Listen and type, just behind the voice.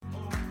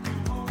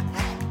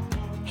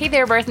Hey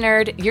there, birth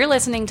nerd. You're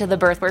listening to the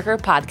Birth Worker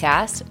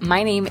Podcast.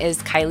 My name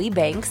is Kylie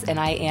Banks, and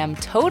I am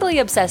totally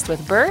obsessed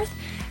with birth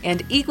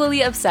and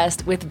equally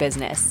obsessed with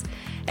business.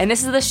 And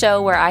this is the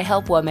show where I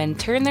help women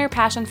turn their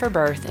passion for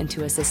birth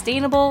into a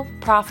sustainable,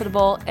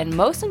 profitable, and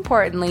most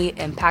importantly,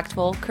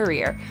 impactful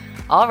career.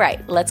 All right,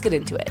 let's get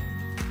into it.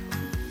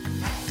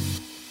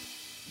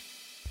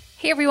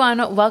 Hey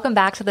everyone, welcome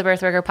back to the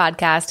Birth Worker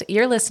Podcast.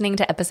 You're listening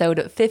to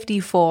episode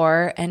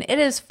 54, and it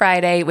is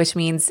Friday, which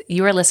means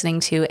you are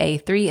listening to a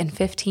 3 in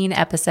 15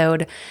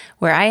 episode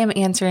where I am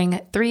answering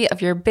 3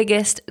 of your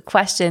biggest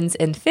questions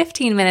in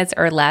 15 minutes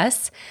or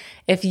less.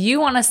 If you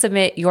want to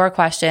submit your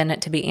question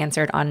to be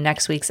answered on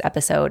next week's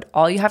episode,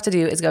 all you have to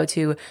do is go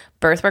to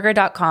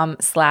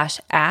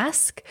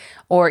birthworker.com/ask,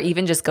 or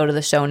even just go to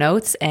the show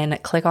notes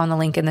and click on the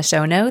link in the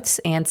show notes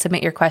and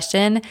submit your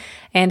question.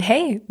 And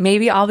hey,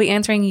 maybe I'll be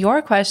answering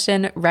your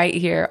question right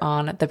here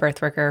on the Birth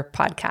Worker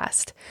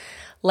Podcast.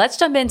 Let's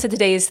jump into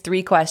today's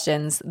 3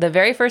 questions. The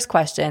very first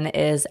question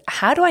is,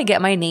 how do I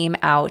get my name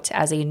out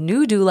as a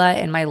new doula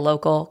in my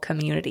local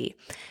community?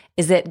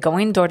 Is it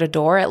going door to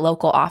door at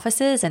local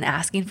offices and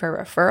asking for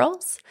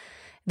referrals?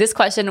 This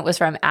question was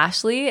from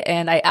Ashley,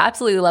 and I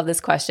absolutely love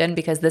this question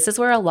because this is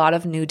where a lot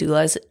of new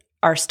doulas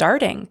are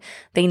starting.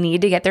 They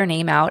need to get their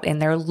name out in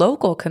their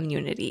local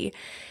community.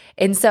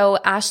 And so,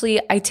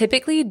 Ashley, I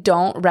typically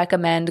don't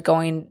recommend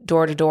going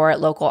door to door at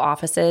local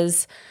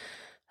offices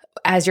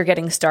as you're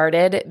getting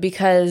started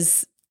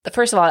because,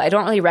 first of all, I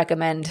don't really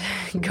recommend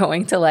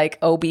going to like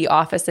OB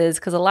offices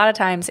because a lot of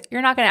times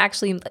you're not going to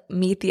actually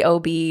meet the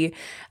OB.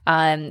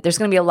 There's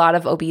going to be a lot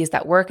of OBs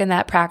that work in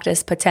that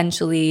practice.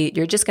 Potentially,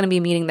 you're just going to be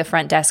meeting the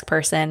front desk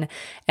person.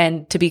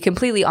 And to be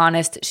completely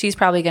honest, she's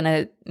probably going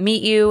to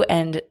meet you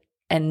and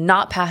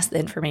not pass the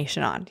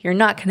information on. You're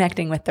not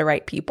connecting with the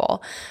right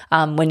people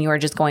when you are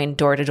just going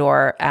door to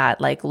door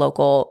at like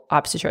local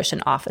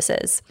obstetrician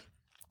offices.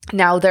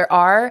 Now, there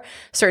are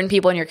certain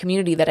people in your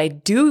community that I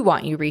do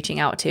want you reaching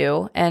out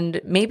to,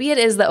 and maybe it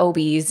is the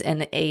OBs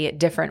in a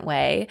different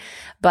way.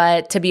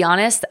 But to be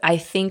honest, I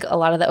think a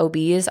lot of the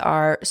OBs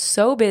are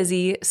so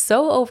busy,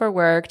 so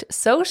overworked,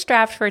 so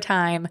strapped for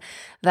time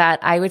that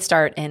I would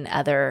start in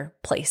other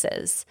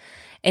places.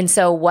 And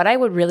so what I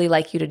would really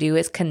like you to do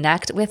is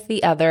connect with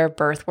the other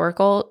birth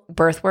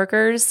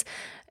workers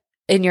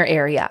in your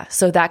area.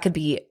 So that could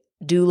be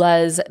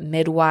doulas,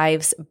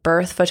 midwives,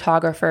 birth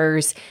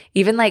photographers,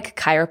 even like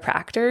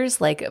chiropractors,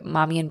 like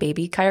mommy and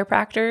baby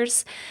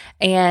chiropractors,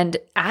 and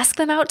ask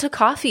them out to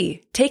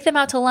coffee, take them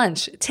out to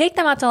lunch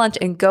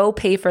and go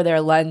pay for their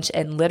lunch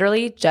and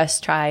literally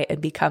just try and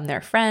become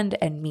their friend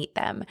and meet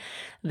them.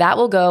 That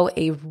will go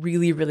a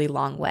really, really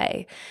long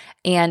way.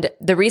 And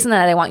the reason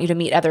that I want you to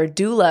meet other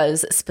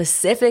doulas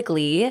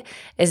specifically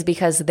is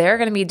because there are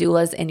going to be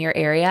doulas in your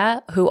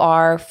area who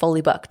are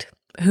fully booked,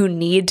 who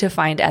need to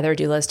find other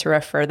doulas to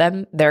refer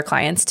their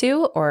clients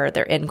to or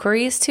their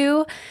inquiries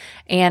to.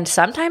 And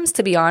sometimes,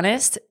 to be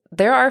honest,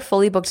 there are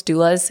fully booked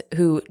doulas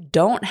who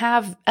don't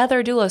have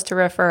other doulas to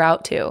refer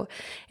out to.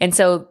 And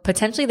so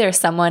potentially there's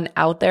someone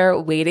out there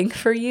waiting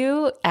for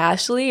you,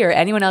 Ashley, or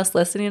anyone else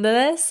listening to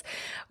this,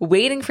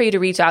 waiting for you to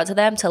reach out to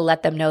them to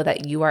let them know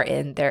that you are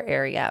in their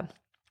area.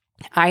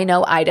 I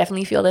know I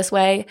definitely feel this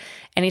way.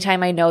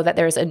 Anytime I know that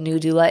there's a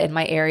new doula in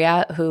my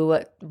area who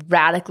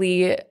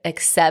radically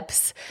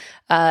accepts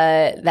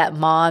that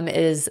mom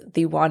is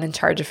the one in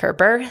charge of her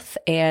birth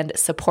and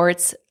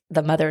supports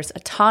the mother's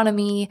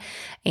autonomy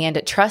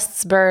and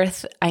trusts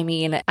birth, I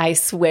mean, I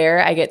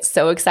swear I get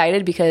so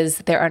excited because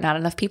there are not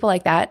enough people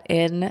like that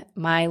in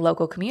my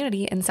local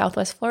community in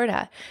Southwest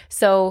Florida.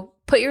 So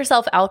put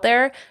yourself out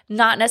there,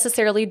 not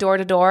necessarily door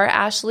to door,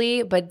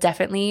 Ashley, but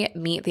definitely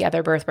meet the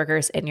other birth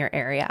workers in your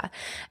area.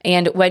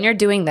 And when you're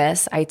doing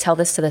this, I tell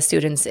this to the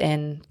students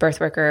in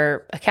Birth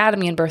Worker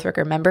Academy and Birth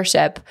Worker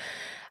membership.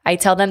 I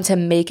tell them to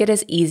make it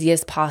as easy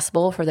as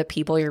possible for the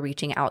people you're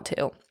reaching out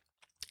to.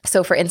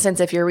 So for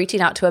instance, if you're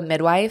reaching out to a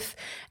midwife,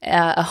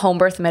 a home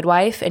birth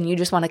midwife, and you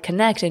just want to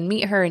connect and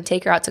meet her and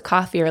take her out to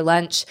coffee or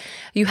lunch,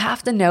 you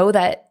have to know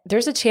that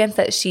there's a chance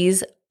that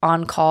she's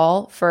on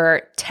call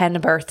for 10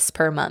 births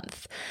per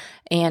month.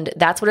 And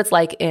that's what it's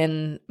like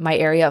in my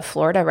area of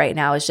Florida right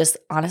now. Is just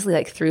honestly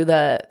like through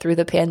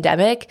the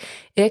pandemic,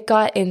 it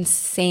got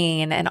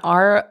insane. And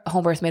our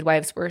home birth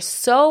midwives were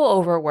so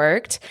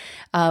overworked.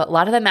 A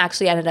lot of them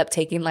actually ended up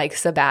taking like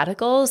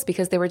sabbaticals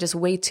because they were just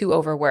way too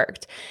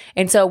overworked.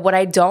 And so what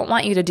I don't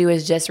want you to do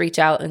is just reach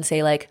out and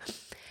say like,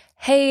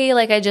 hey,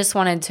 like I just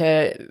wanted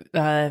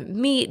to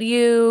meet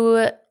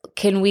you.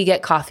 Can we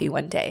get coffee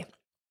one day?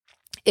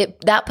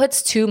 That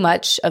puts too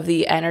much of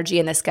the energy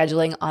and the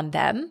scheduling on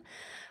them.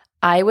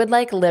 I would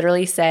like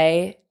literally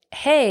say,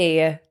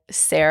 hey,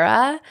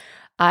 Sarah,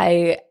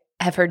 I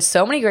have heard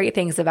so many great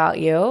things about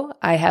you.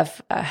 I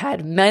have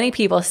had many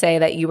people say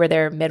that you were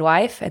their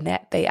midwife and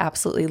that they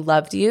absolutely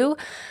loved you.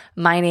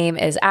 My name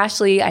is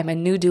Ashley. I'm a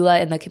new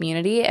doula in the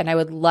community and I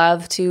would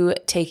love to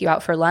take you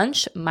out for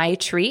lunch. My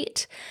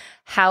treat.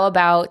 How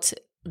about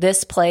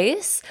this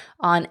place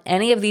on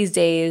any of these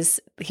days.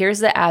 Here's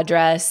the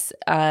address.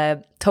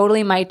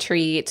 Totally my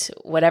treat.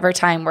 Whatever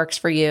time works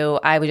for you.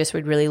 I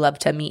would really love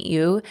to meet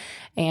you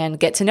and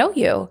get to know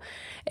you.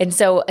 And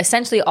so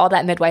essentially all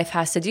that midwife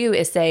has to do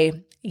is say,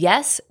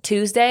 yes,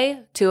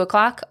 Tuesday,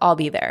 2:00, I'll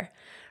be there.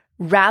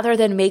 Rather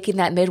than making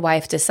that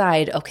midwife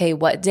decide, okay,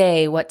 what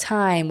day, what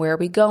time, where are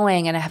we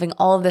going, and having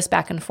all of this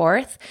back and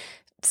forth,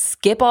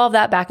 skip all of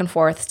that back and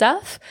forth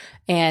stuff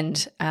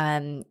and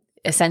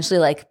essentially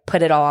like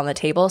put it all on the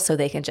table so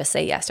they can just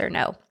say yes or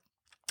no.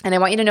 And I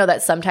want you to know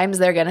that sometimes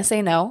they're going to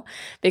say no,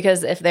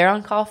 because if they're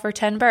on call for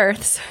 10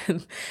 births,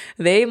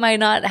 they might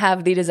not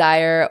have the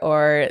desire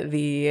or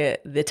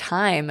the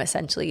time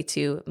essentially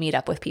to meet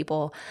up with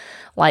people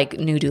like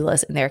new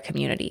doulas in their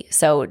community.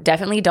 So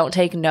definitely don't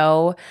take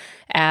no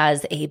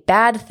as a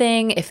bad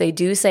thing. If they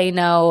do say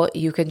no,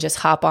 you can just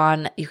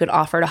you can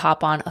offer to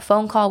hop on a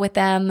phone call with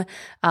them,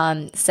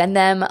 send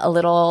them a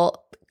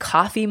little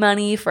coffee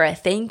money for a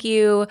thank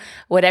you,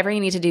 whatever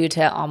you need to do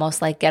to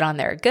almost like get on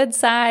their good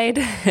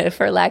side,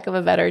 for lack of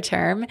a better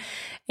term,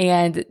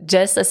 and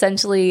just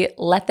essentially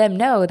let them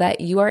know that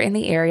you are in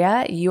the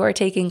area, you are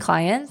taking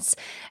clients,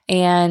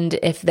 and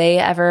if they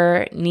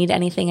ever need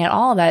anything at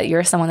all, that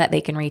you're someone that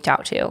they can reach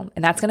out to.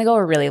 And that's going to go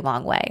a really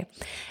long way.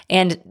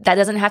 And that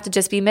doesn't have to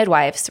just be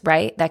midwives,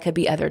 right? That could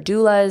be other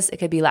doulas. It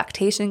could be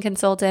lactation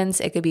consultants.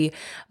 It could be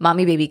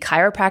mommy baby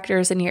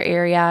chiropractors in your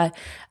area.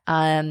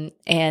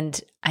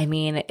 And I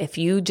mean, if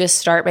you just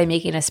start by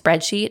making a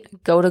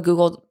spreadsheet, go to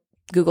Google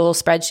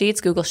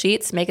spreadsheets, Google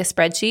Sheets, make a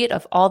spreadsheet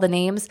of all the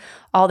names,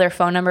 all their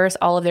phone numbers,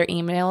 all of their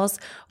emails.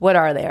 What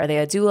are they? Are they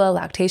a doula,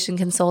 lactation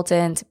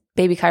consultant,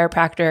 baby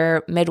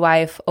chiropractor,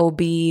 midwife,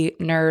 OB,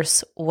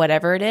 nurse,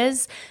 whatever it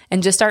is,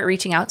 and just start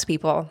reaching out to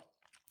people.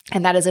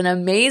 And that is an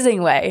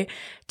amazing way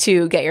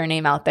to get your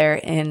name out there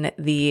in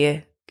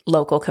the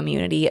local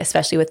community,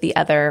 especially with the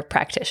other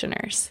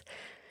practitioners.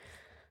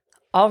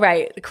 All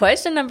right,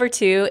 question number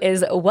 2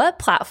 is, what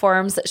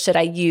platforms should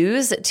I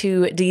use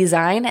to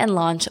design and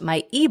launch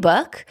my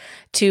ebook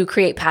to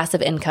create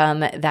passive income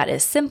that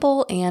is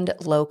simple and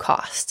low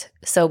cost?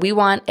 So we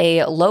want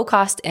a low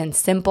cost and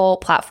simple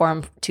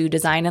platform to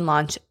design and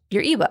launch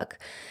your ebook.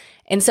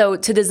 And so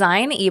to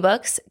design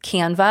ebooks,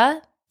 Canva,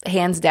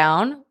 hands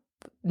down,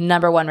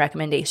 number 1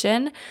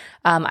 recommendation.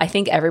 I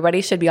think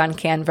everybody should be on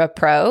Canva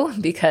Pro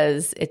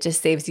because it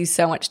just saves you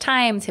so much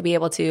time to be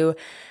able to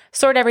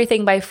sort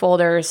everything by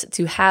folders,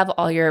 to have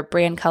all your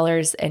brand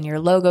colors and your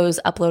logos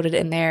uploaded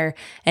in there.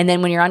 And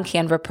then when you're on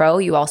Canva Pro,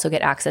 you also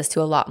get access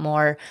to a lot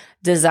more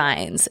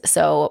designs.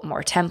 So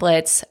more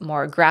templates,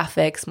 more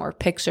graphics, more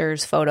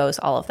pictures, photos,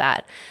 all of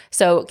that.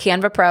 So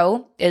Canva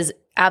Pro is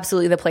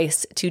absolutely the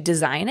place to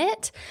design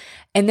it.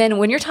 And then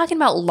when you're talking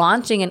about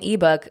launching an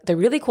ebook, the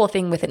really cool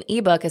thing with an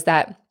ebook is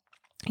that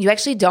you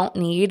actually don't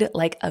need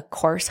like a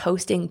course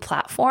hosting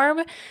platform.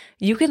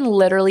 You can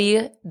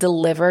literally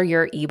deliver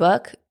your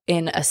ebook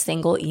in a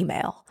single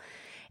email.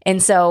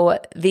 And so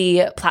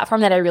the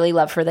platform that I really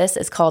love for this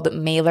is called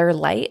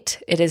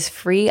MailerLite. It is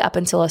free up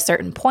until a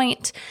certain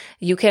point.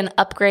 You can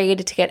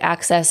upgrade to get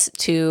access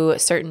to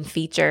certain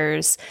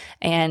features,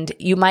 and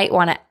you might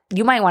want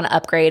to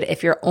upgrade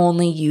if you're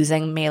only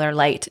using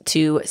MailerLite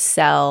to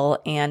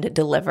sell and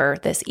deliver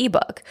this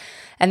ebook.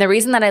 And the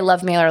reason that I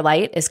love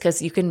MailerLite is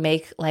because you can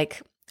make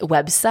like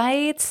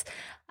websites.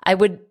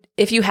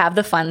 If you have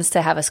the funds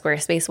to have a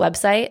Squarespace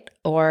website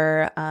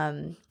or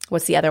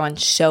what's the other one?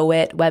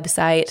 Showit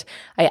website.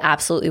 I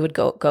absolutely would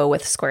go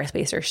with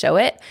Squarespace or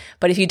Showit.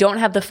 But if you don't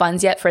have the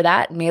funds yet for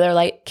that,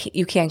 MailerLite,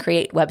 you can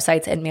create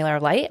websites in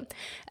MailerLite.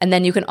 And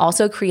then you can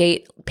also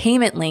create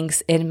payment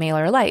links in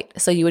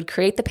MailerLite. So you would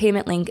create the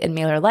payment link in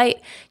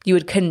MailerLite. You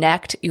would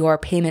connect your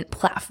payment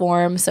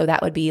platform. So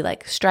that would be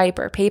like Stripe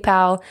or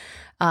PayPal.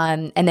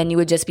 And then you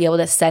would just be able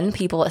to send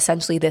people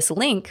essentially this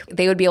link.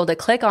 They would be able to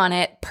click on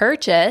it,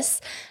 purchase,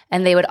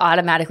 and they would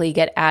automatically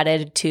get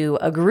added to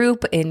a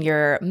group in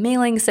your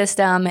mailing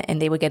system,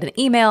 and they would get an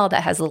email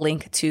that has a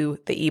link to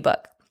the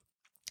ebook.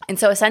 And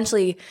so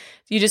essentially,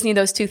 you just need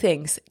those 2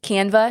 things: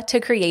 Canva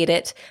to create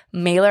it,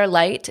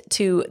 MailerLite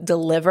to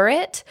deliver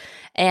it,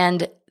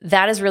 and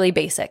that is really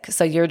basic.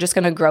 So you're just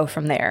going to grow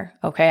from there,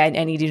 okay? I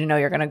need you to know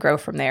you're going to grow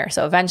from there.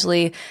 So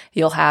eventually,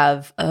 you'll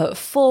have a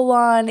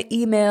full-on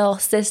email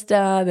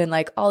system and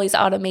like all these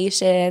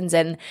automations,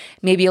 and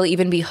maybe you'll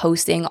even be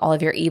hosting all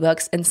of your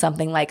ebooks in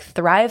something like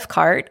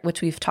ThriveCart,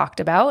 which we've talked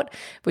about,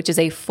 which is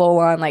a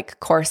full-on like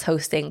course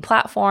hosting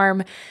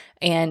platform.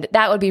 And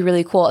that would be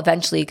really cool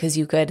eventually because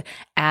you could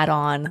add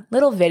on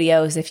little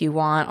videos if you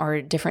want, or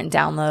different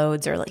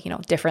downloads, or like,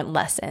 different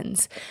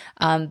lessons.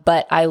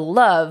 But I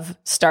love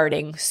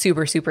starting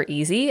super, super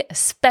easy,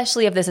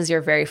 especially if this is your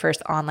very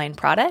first online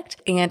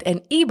product. And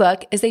an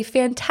ebook is a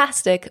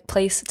fantastic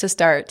place to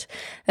start.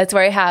 That's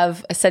where I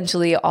have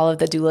essentially all of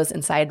the doulas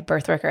inside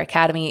Birthworker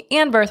Academy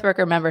and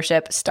Birthworker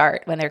membership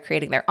start when they're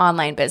creating their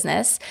online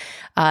business.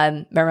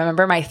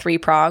 Remember my 3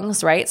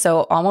 prongs, right?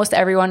 So almost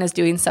everyone is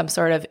doing some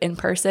sort of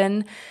in-person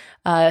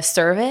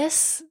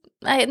service,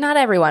 not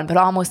everyone, but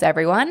almost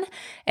everyone.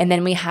 And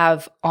then we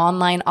have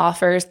online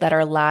offers that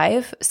are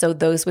live. So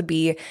those would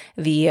be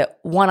the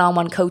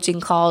one-on-one coaching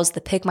calls,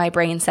 the Pick My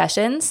Brain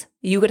sessions.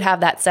 You could have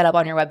that set up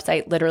on your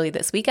website literally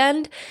this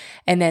weekend.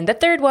 And then the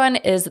third one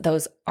is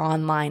those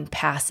online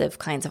passive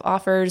kinds of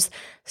offers,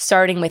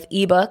 starting with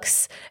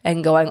ebooks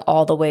and going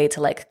all the way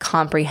to like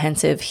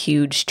comprehensive,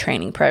 huge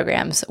training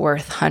programs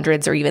worth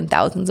hundreds or even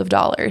thousands of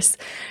dollars.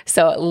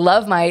 So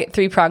love my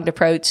three-pronged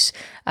approach.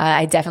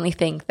 I definitely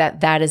think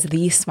that that is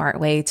the smart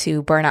way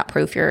to burnout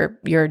proof your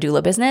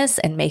doula business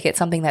and make it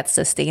something that's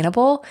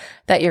sustainable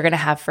that you're going to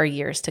have for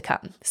years to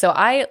come. So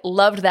I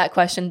loved that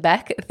question,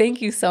 Beck.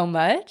 Thank you so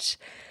much.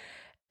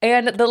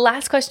 And the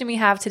last question we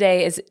have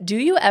today is, do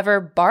you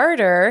ever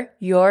barter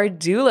your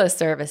doula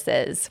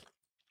services?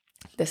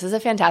 This is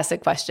a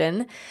fantastic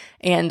question.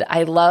 And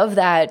I love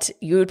that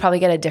you would probably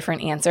get a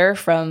different answer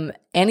from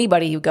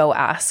anybody you go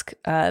ask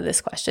this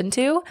question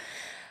to.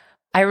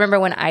 I remember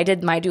when I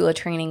did my doula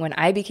training, when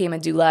I became a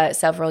doula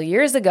several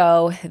years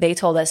ago, they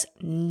told us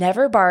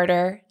never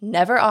barter,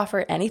 never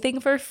offer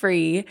anything for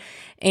free.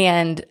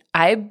 And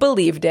I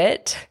believed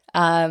it.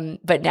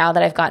 But now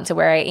that I've gotten to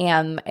where I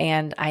am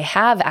and I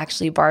have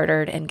actually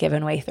bartered and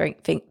given away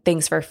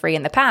things for free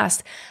in the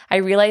past, I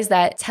realized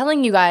that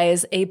telling you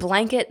guys a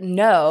blanket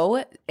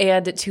no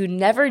and to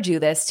never do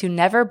this, to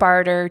never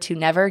barter, to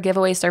never give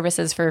away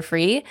services for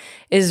free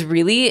is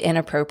really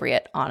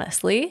inappropriate,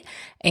 honestly.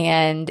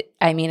 And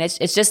I mean,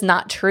 it's just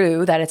not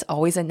true that it's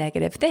always a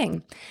negative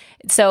thing.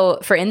 So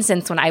for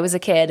instance, when I was a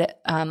kid,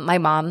 my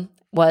mom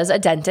was a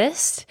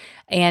dentist,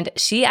 and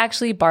she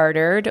actually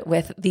bartered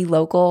with the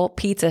local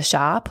pizza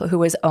shop who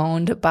was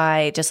owned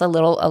by just a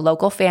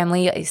local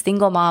family, a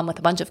single mom with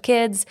a bunch of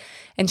kids,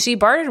 and she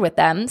bartered with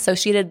them. So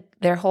she did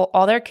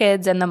all their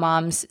kids and the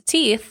mom's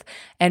teeth,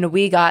 and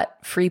we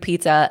got free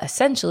pizza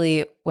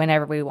essentially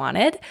whenever we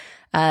wanted.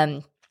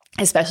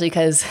 Especially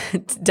because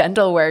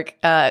dental work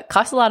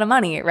costs a lot of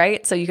money,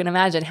 right? So you can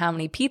imagine how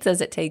many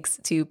pizzas it takes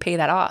to pay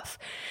that off.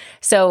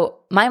 So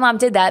my mom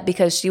did that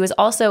because she was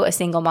also a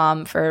single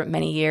mom for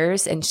many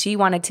years, and she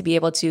wanted to be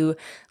able to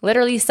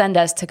literally send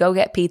us to go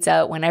get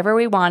pizza whenever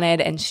we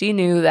wanted, and she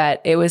knew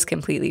that it was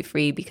completely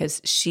free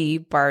because she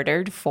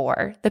bartered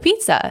for the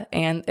pizza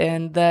and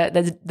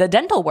the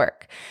dental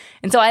work.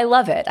 And so I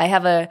love it. I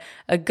have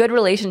a good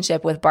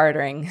relationship with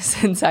bartering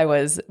since I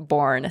was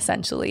born,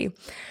 essentially.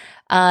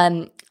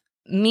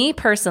 Me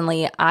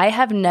personally, I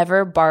have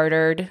never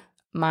bartered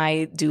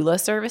my doula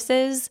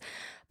services,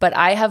 but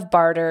I have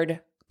bartered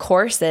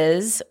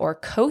courses or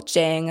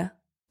coaching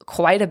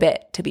quite a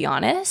bit, to be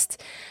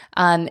honest.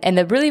 And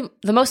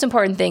the most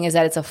important thing is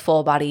that it's a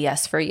full body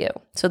yes for you.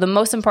 So the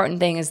most important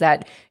thing is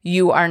that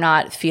you are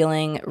not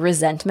feeling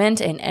resentment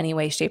in any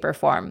way, shape, or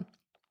form.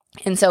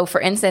 And so, for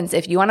instance,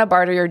 if you want to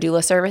barter your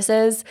doula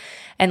services,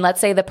 and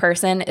let's say the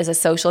person is a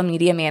social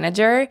media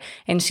manager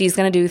and she's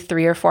going to do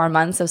 3 or 4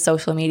 months of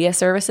social media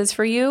services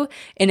for you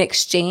in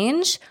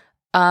exchange,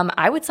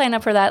 I would sign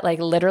up for that like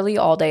literally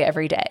all day,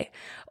 every day.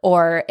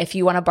 Or if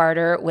you want to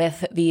barter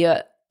with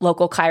the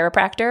local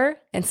chiropractor,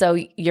 and so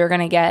you're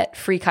going to get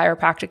free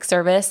chiropractic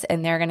service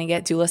and they're going to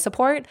get doula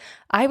support,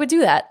 I would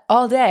do that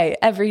all day,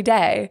 every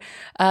day,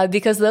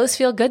 because those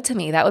feel good to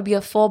me. That would be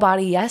a full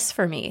body yes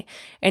for me.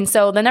 And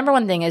so the number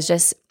one thing is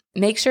just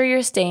make sure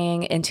you're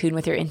staying in tune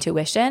with your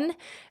intuition,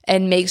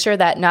 and make sure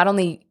that not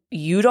only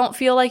you don't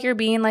feel like you're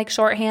being like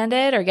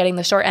shorthanded or getting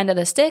the short end of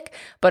the stick,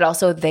 but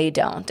also they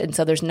don't. And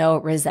so there's no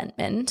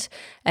resentment.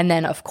 And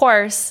then of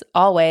course,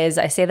 always,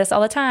 I say this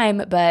all the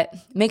time, but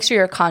make sure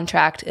your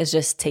contract is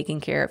just taking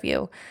care of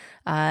you.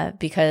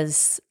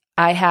 Because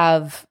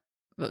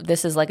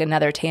this is like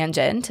another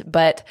tangent,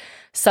 but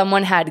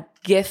someone had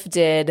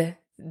gifted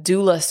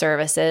doula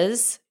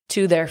services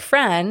to their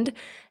friend.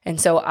 And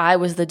so I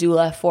was the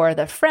doula for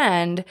the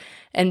friend.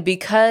 And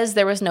because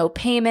there was no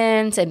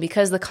payment and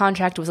because the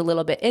contract was a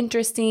little bit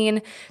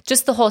interesting,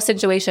 just the whole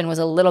situation was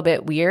a little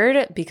bit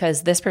weird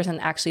because this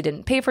person actually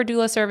didn't pay for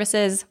doula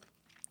services.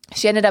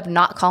 She ended up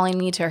not calling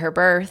me to her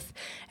birth.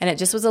 And it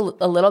just was a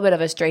little bit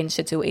of a strange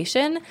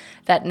situation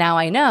that now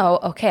I know,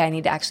 okay, I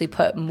need to actually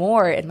put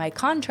more in my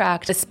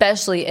contract,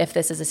 especially if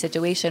this is a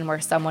situation where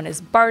someone is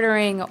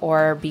bartering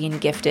or being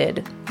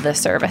gifted the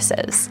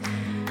services.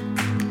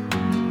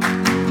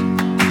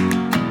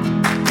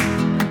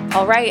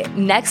 All right,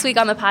 next week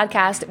on the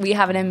podcast, we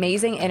have an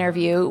amazing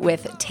interview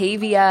with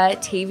Tavia.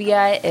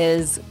 Tavia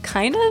is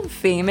kind of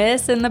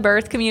famous in the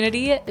birth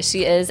community.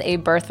 She is a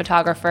birth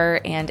photographer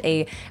and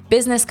a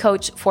business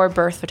coach for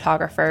birth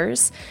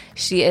photographers.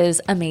 She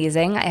is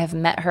amazing. I have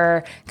met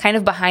her kind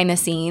of behind the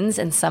scenes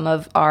in some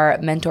of our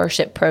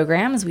mentorship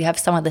programs. We have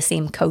some of the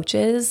same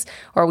coaches,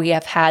 or we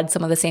have had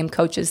some of the same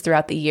coaches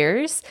throughout the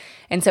years.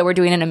 And so we're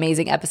doing an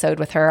amazing episode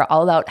with her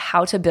all about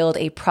how to build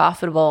a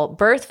profitable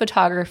birth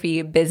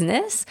photography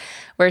business,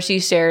 where she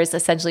shares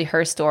essentially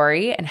her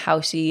story and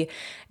how she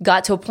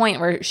got to a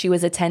point where she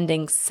was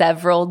attending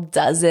several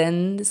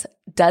dozens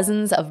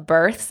of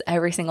births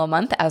every single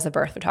month as a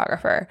birth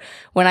photographer.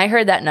 When I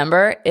heard that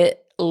number,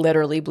 it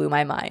literally blew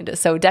my mind.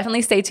 So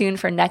definitely stay tuned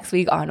for next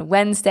week on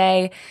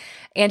Wednesday.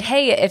 And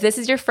hey, if this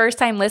is your first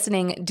time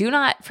listening, do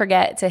not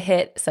forget to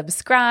hit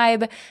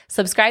subscribe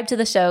to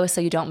the show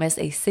so you don't miss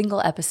a single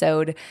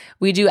episode.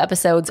 We do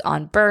episodes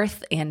on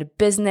birth and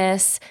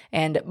business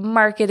and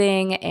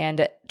marketing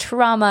and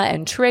trauma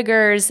and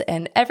triggers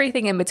and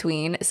everything in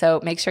between.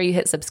 So make sure you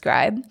hit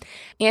subscribe.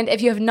 And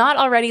if you have not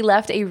already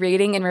left a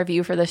rating and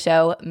review for the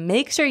show,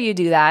 make sure you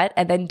do that.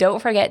 And then don't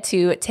forget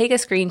to take a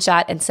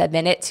screenshot and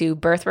submit it to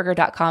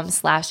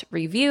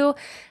birthworker.com/review,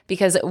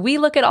 because we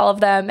look at all of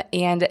them.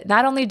 And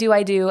not only do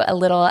I do a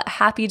little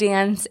happy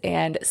dance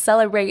and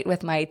celebrate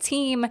with my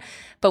team,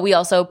 but we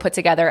also put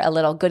together a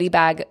little goodie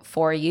bag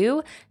for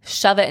you,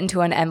 shove it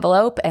into an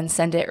envelope and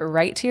send it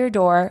right to your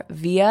door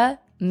via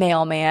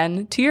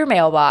mailman to your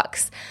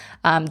mailbox,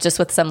 just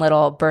with some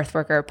little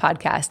Birthworker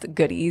podcast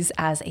goodies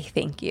as a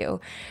thank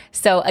you.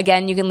 So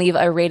again, you can leave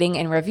a rating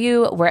and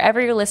review wherever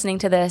you're listening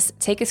to this.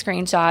 Take a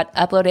screenshot,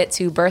 upload it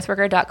to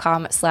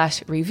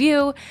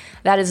birthworker.com/review.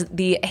 That is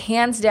the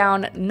hands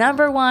down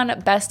number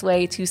one best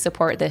way to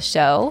support this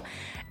show.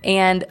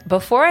 And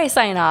before I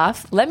sign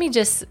off, let me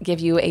just give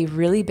you a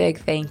really big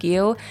thank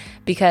you,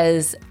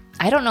 because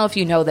I don't know if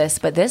you know this,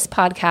 but this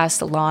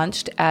podcast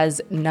launched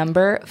as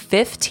number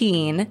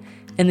 15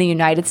 in the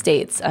United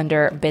States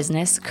under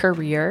business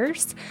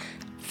careers.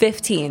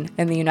 15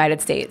 in the United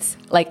States,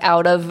 like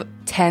out of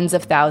tens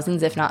of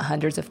thousands, if not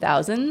hundreds of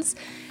thousands.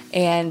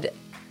 And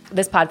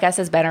this podcast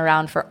has been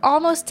around for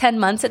almost 10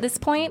 months at this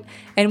point,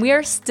 and we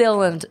are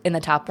still in the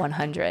top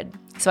 100.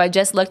 So I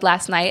just looked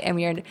last night and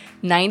we are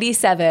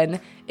 97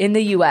 in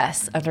the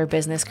US under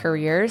business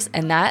careers,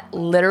 and that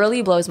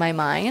literally blows my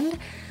mind.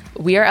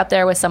 We are up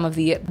there with some of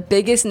the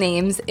biggest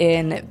names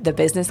in the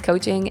business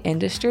coaching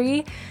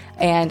industry.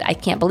 And I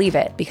can't believe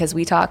it, because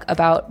we talk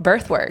about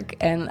birth work.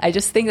 And I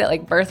just think that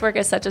like birth work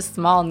is such a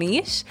small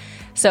niche.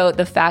 So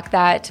the fact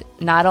that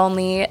not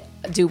only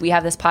do we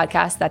have this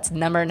podcast that's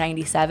number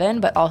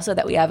 97, but also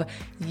that we have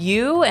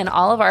you and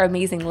all of our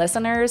amazing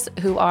listeners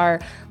who are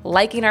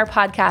liking our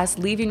podcast,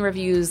 leaving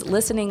reviews,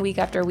 listening week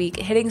after week,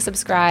 hitting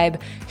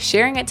subscribe,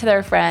 sharing it to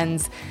their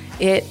friends.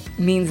 It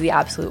means the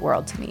absolute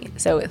world to me.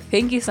 So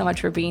thank you so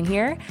much for being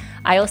here.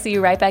 I will see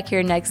you right back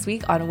here next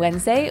week on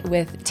Wednesday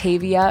with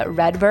Tavia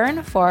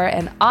Redburn for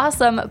an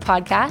awesome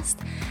podcast.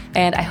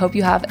 And I hope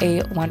you have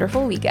a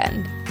wonderful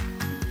weekend.